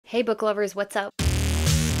Hey book lovers, what's up?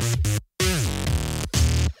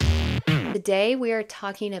 Today we are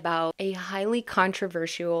talking about a highly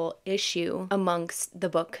controversial issue amongst the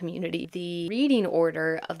book community, the reading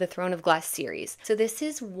order of the Throne of Glass series. So this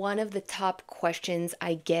is one of the top questions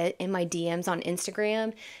I get in my DMs on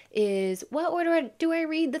Instagram is, what order do I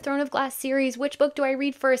read the Throne of Glass series? Which book do I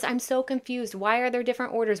read first? I'm so confused. Why are there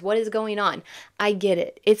different orders? What is going on? I get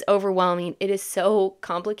it. It's overwhelming. It is so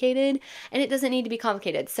complicated and it doesn't need to be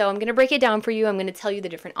complicated. So I'm going to break it down for you. I'm going to tell you the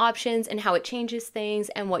different options and how it changes things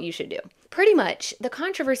and what you should do. Pretty much, the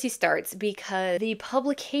controversy starts because the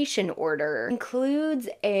publication order includes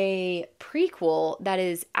a prequel that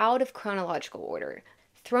is out of chronological order.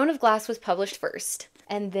 Throne of Glass was published first,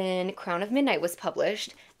 and then Crown of Midnight was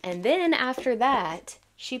published, and then after that,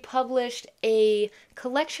 she published a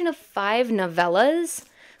collection of 5 novellas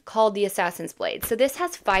called The Assassin's Blade. So this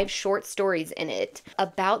has 5 short stories in it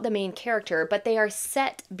about the main character, but they are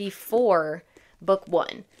set before book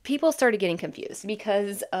 1. People started getting confused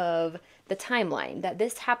because of the timeline, that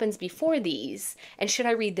this happens before these, and should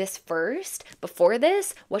I read this first before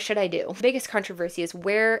this? What should I do? The biggest controversy is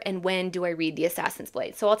where and when do I read The Assassin's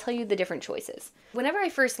Blade? So I'll tell you the different choices. Whenever I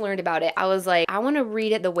first learned about it, I was like, I want to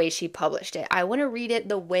read it the way she published it. I want to read it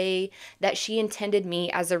the way that she intended me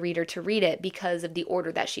as a reader to read it because of the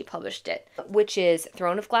order that she published it, which is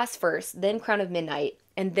Throne of Glass first, then Crown of Midnight,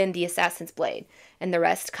 and then The Assassin's Blade, and the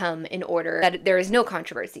rest come in order that there is no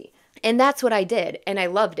controversy. And that's what I did, and I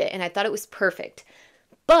loved it, and I thought it was perfect.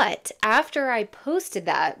 But after I posted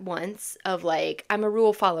that once of like, I'm a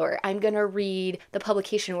rule follower, I'm gonna read the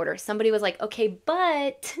publication order, somebody was like, okay,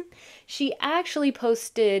 but she actually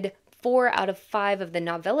posted 4 out of 5 of the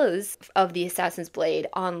novellas of The Assassin's Blade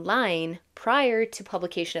online prior to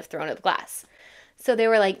publication of Throne of Glass. So they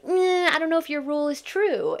were like, I don't know if your rule is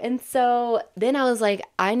true. And so then I was like,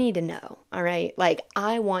 I need to know, all right? Like,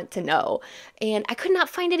 I want to know. And I could not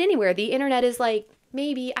find it anywhere. The internet is like,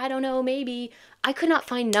 maybe, I don't know, maybe. I could not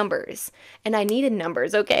find numbers. And I needed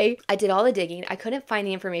numbers, okay? I did all the digging. I couldn't find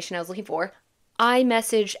the information I was looking for. I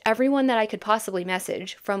messaged everyone that I could possibly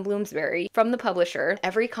message from Bloomsbury, from the publisher,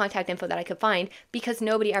 every contact info that I could find, because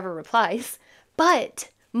nobody ever replies.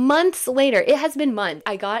 But months later, it has been months,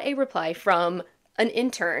 I got a reply from an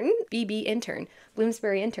intern, BB intern,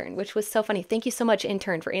 Bloomsbury intern, which was so funny. Thank you so much,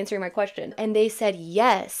 intern, for answering my question. And they said,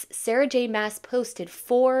 yes, Sarah J. Maas posted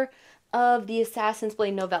 4 of the Assassin's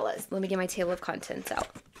Blade novellas. Let me get my table of contents out.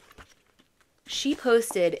 She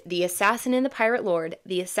posted The Assassin and the Pirate Lord,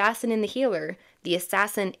 The Assassin and the Healer, The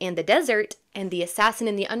Assassin and the Desert, and The Assassin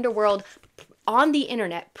in the Underworld on the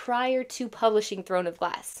internet prior to publishing Throne of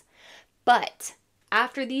Glass. But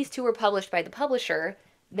after these 2 were published by the publisher,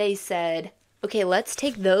 they said, okay, let's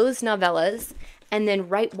take those novellas and then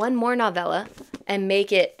write 1 more novella and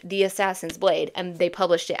make it The Assassin's Blade. And they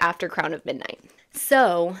published it after Crown of Midnight.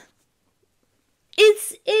 So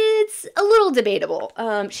it's a little debatable.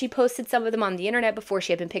 She posted some of them on the internet before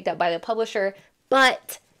she had been picked up by the publisher,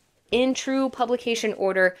 but in true publication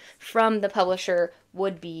order from the publisher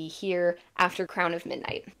would be here after Crown of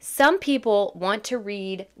Midnight. Some people want to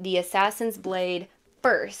read The Assassin's Blade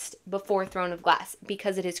first before Throne of Glass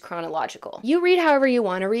because it is chronological. You read however you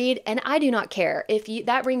want to read, and I do not care. If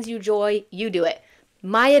that brings you joy, you do it.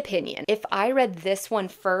 My opinion, if I read this one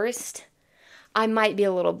first, I might be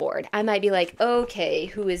a little bored. I might be like, okay,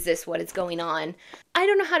 who is this? What is going on? I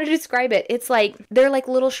don't know how to describe it. It's like, they're like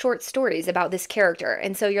little short stories about this character.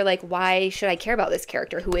 And so you're like, why should I care about this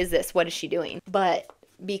character? Who is this? What is she doing? But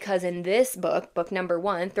because in this book, book number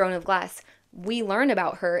 1, Throne of Glass, we learn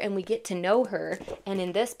about her and we get to know her, and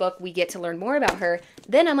in this book we get to learn more about her,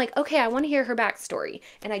 then I'm like, okay, I want to hear her backstory,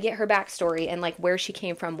 and I get her backstory and like where she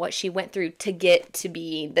came from, what she went through to get to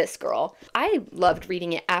be this girl. I loved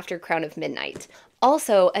reading it after Crown of Midnight.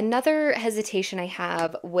 Also, another hesitation I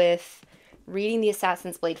have with reading The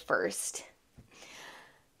Assassin's Blade first,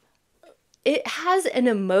 it has an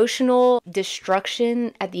emotional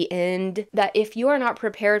destruction at the end that if you are not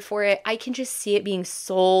prepared for it, I can just see it being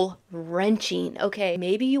soul-wrenching. Okay,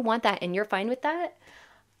 maybe you want that and you're fine with that.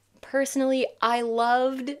 Personally, I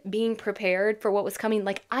loved being prepared for what was coming.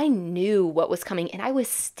 Like, I knew what was coming and I was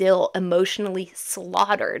still emotionally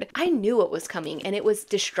slaughtered. I knew what was coming and it was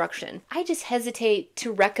destruction. I just hesitate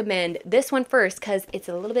to recommend this one first because it's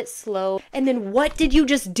a little bit slow. And then what did you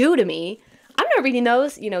just do to me? I'm not reading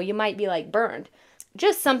those. You know, you might be like burned.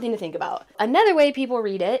 Just something to think about. Another way people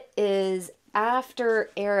read it is after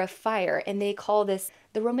Heir of Fire, and they call this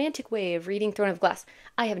the romantic way of reading Throne of Glass.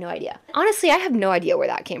 I have no idea. Honestly, I have no idea where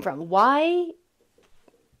that came from. Why?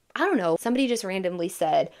 I don't know. Somebody just randomly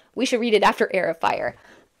said we should read it after Heir of Fire.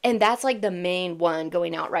 And that's like the main one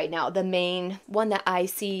going out right now. The main one that I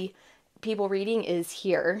see people reading is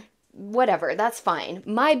here. Whatever, that's fine.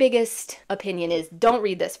 My biggest opinion is don't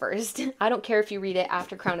read this first. I don't care if you read it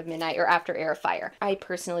after Crown of Midnight or after Heir of Fire. I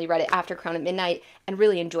personally read it after Crown of Midnight and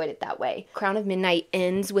really enjoyed it that way. Crown of Midnight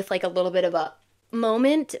ends with like a little bit of a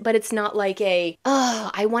moment, but it's not like I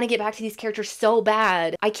want to get back to these characters so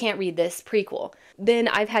bad, I can't read this prequel. Then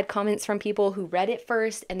I've had comments from people who read it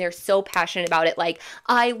first and they're so passionate about it, like,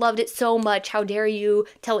 I loved it so much, how dare you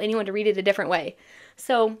tell anyone to read it a different way.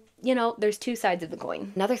 So, you know, there's two sides of the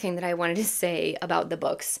coin. Another thing that I wanted to say about the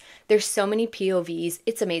books, there's so many POVs.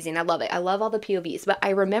 It's amazing. I love it. I love all the POVs. But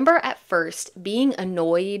I remember at first being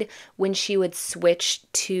annoyed when she would switch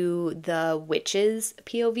to the witches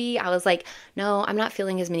POV. I was like, no, I'm not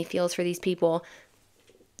feeling as many feels for these people.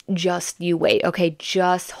 Just you wait, okay?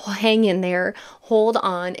 Just hang in there, hold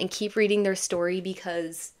on, and keep reading their story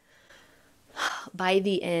because by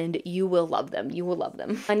the end, you will love them. You will love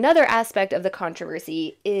them. Another aspect of the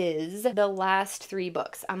controversy is the last 3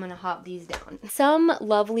 books. I'm going to hop these down. Some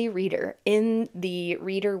lovely reader in the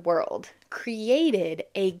reader world created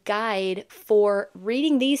a guide for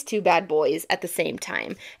reading these 2 bad boys at the same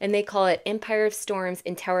time. And they call it Empire of Storms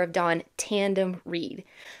and Tower of Dawn Tandem Read,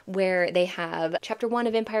 where they have chapter 1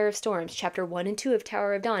 of Empire of Storms, chapter 1 and 2 of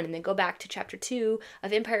Tower of Dawn, and then go back to chapter 2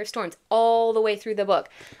 of Empire of Storms all the way through the book.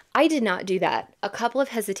 I did not do that. A couple of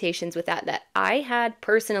hesitations with that I had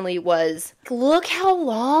personally was, look how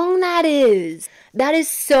long that is. That is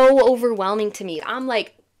so overwhelming to me. I'm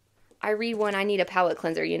like, I read one, I need a palate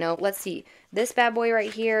cleanser, you know? Let's see. This bad boy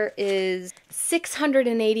right here is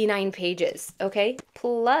 689 pages, okay?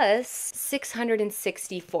 Plus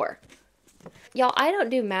 664. Y'all, I don't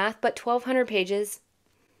do math, but 1,200 pages,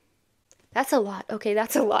 that's a lot. Okay,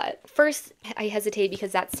 that's a lot. First, I hesitate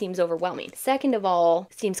because that seems overwhelming. Second of all,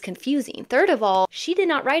 it seems confusing. Third of all, she did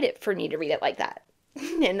not write it for me to read it like that.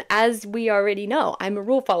 And as we already know, I'm a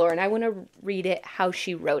rule follower and I want to read it how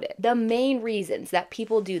she wrote it. The main reasons that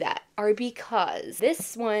people do that are because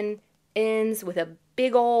this one ends with a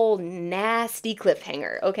big old nasty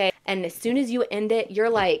cliffhanger, okay? And as soon as you end it, you're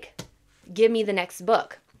like, give me the next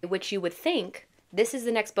book, which you would think this is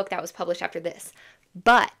the next book that was published after this.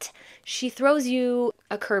 But she throws you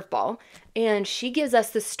a curveball and she gives us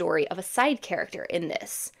the story of a side character in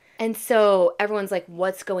this. And so everyone's like,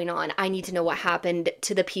 what's going on? I need to know what happened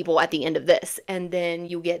to the people at the end of this. And then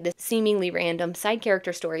you get this seemingly random side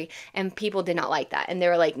character story, and people did not like that. And they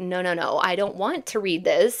were like, no, I don't want to read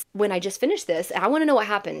this when I just finished this. I want to know what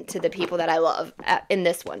happened to the people that I love in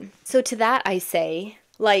this one. So to that I say,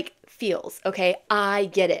 like, feels, okay? I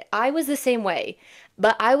get it. I was the same way.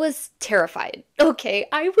 But I was terrified, okay?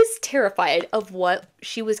 I was terrified of what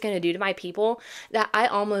she was going to do to my people that I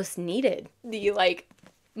almost needed the, like,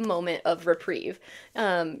 moment of reprieve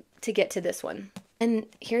to get to this one. And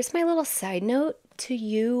here's my little side note to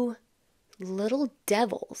you little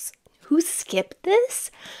devils who skip this.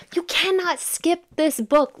 You cannot skip this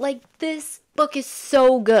book. Like, this book is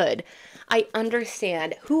so good. I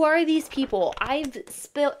understand. Who are these people? I've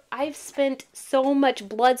spent so much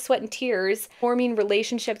blood, sweat, and tears forming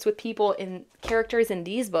relationships with people and characters in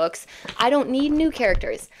these books. I don't need new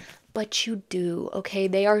characters. But you do, okay?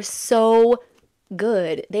 They are so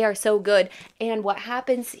good. They are so good. And what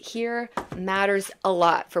happens here matters a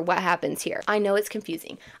lot for what happens here. I know it's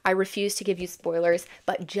confusing. I refuse to give you spoilers,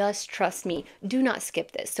 but just trust me. Do not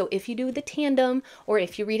skip this. So if you do the tandem or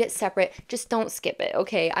if you read it separate, just don't skip it.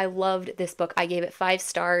 Okay, I loved this book. I gave it 5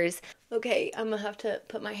 stars. Okay, I'm gonna have to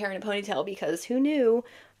put my hair in a ponytail because who knew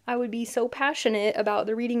I would be so passionate about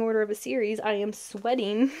the reading order of a series. I am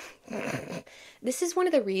sweating. This is one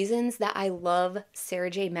of the reasons that I love Sarah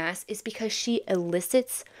J. Maas, is because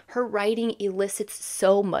her writing elicits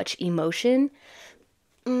so much emotion.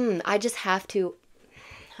 I just have to,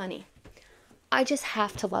 honey, I just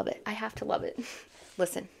have to love it. I have to love it.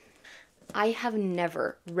 Listen, I have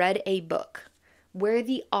never read a book where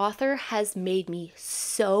the author has made me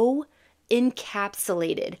so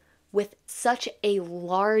encapsulated with such a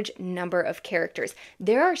large number of characters.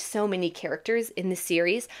 There are so many characters in the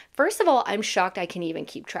series. First of all, I'm shocked I can even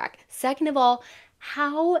keep track. Second of all,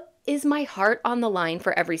 how is my heart on the line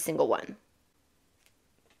for every single one?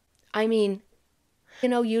 I mean, you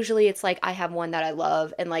know, usually it's like I have one that I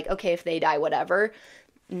love and like, okay, if they die, whatever.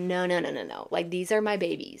 No. Like, these are my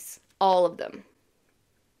babies. All of them.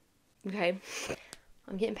 Okay?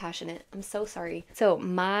 I'm getting passionate. I'm so sorry. So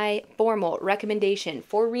my formal recommendation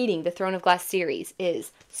for reading the Throne of Glass series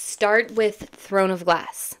is start with Throne of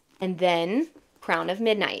Glass and then Crown of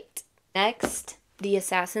Midnight. Next, the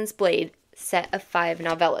Assassin's Blade set of 5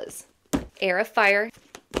 novellas. Heir of Fire,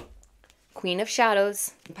 Queen of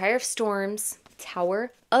Shadows, Empire of Storms,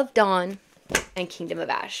 Tower of Dawn, and Kingdom of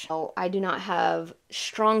Ash. Oh, I do not have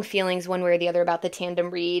strong feelings one way or the other about the tandem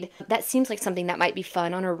read. That seems like something that might be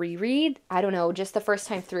fun on a reread. I don't know, just the first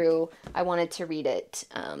time through, I wanted to read it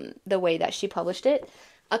the way that she published it.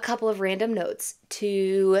 A couple of random notes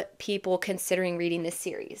to people considering reading this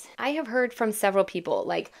series. I have heard from several people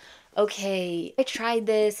like, okay, I tried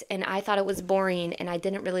this and I thought it was boring and I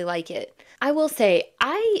didn't really like it. I will say,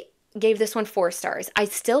 I gave this one 4 stars. I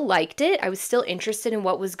still liked it. I was still interested in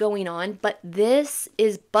what was going on, but this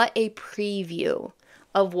is but a preview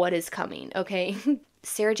of what is coming, okay?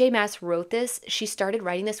 Sarah J. Maas wrote this. She started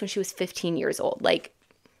writing this when she was 15 years old. Like,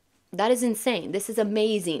 that is insane. This is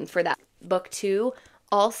amazing for that. Book 2,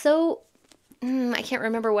 also, I can't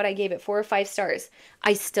remember what I gave it, 4 or 5 stars.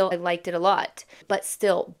 I liked it a lot, but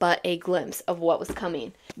still, but a glimpse of what was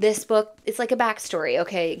coming. This book, it's like a backstory,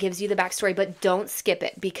 okay? It gives you the backstory, but don't skip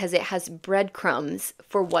it because it has breadcrumbs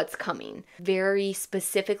for what's coming. Very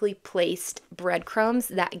specifically placed breadcrumbs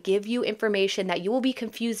that give you information that you will be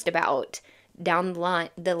confused about down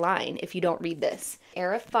the line if you don't read this.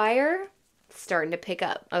 Heir of Fire, starting to pick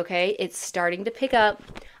up, okay? It's starting to pick up.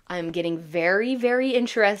 I'm getting very, very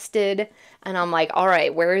interested, and I'm like, all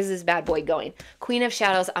right, where is this bad boy going? Queen of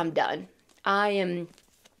Shadows, I'm done. I am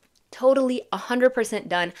totally 100%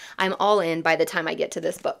 done. I'm all in by the time I get to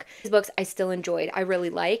this book. These books I still enjoyed, I really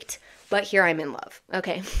liked, but here I'm in love,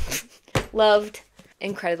 okay? Loved,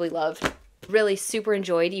 incredibly loved. Really super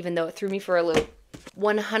enjoyed, even though it threw me for a loop.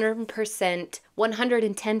 100%,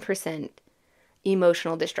 110%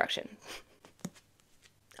 emotional destruction.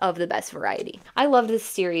 Of the best variety. I loved this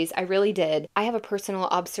series. I really did. I have a personal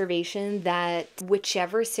observation that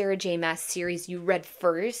whichever Sarah J. Maas series you read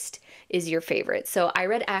first is your favorite. So I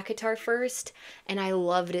read ACOTAR first and I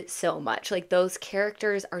loved it so much. Like, those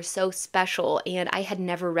characters are so special and I had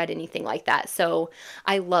never read anything like that. So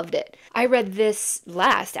I loved it. I read this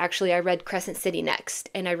last. Actually, I read Crescent City next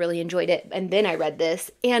and I really enjoyed it. And then I read this,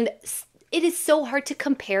 and it is so hard to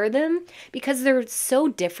compare them because they're so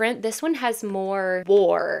different. This one has more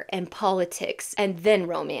war and politics and then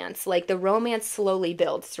romance. Like, the romance slowly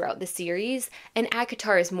builds throughout the series, and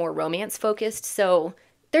ACOTAR is more romance focused. So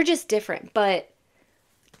they're just different, but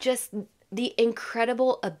just the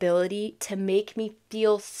incredible ability to make me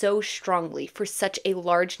feel so strongly for such a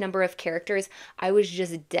large number of characters. I was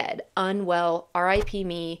just dead, unwell, RIP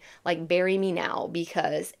me, like bury me now,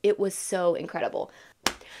 because it was so incredible.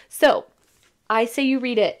 So I say you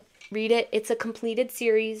read it. Read it. It's a completed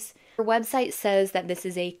series. Her website says that this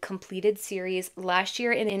is a completed series. Last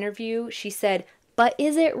year in an interview, she said, "But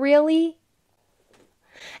is it really?"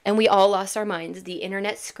 And we all lost our minds. The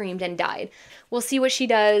internet screamed and died. We'll see what she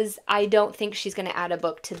does. I don't think she's going to add a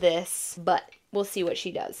book to this, but we'll see what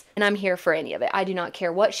she does. And I'm here for any of it. I do not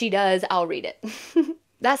care what she does. I'll read it.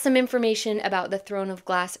 That's some information about the Throne of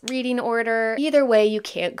Glass reading order. Either way, you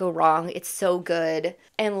can't go wrong. It's so good.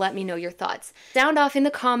 And let me know your thoughts. Sound off in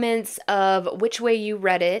the comments of which way you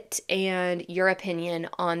read it and your opinion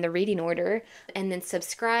on the reading order. And then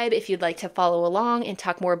subscribe if you'd like to follow along and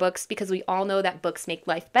talk more books, because we all know that books make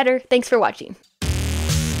life better. Thanks for watching.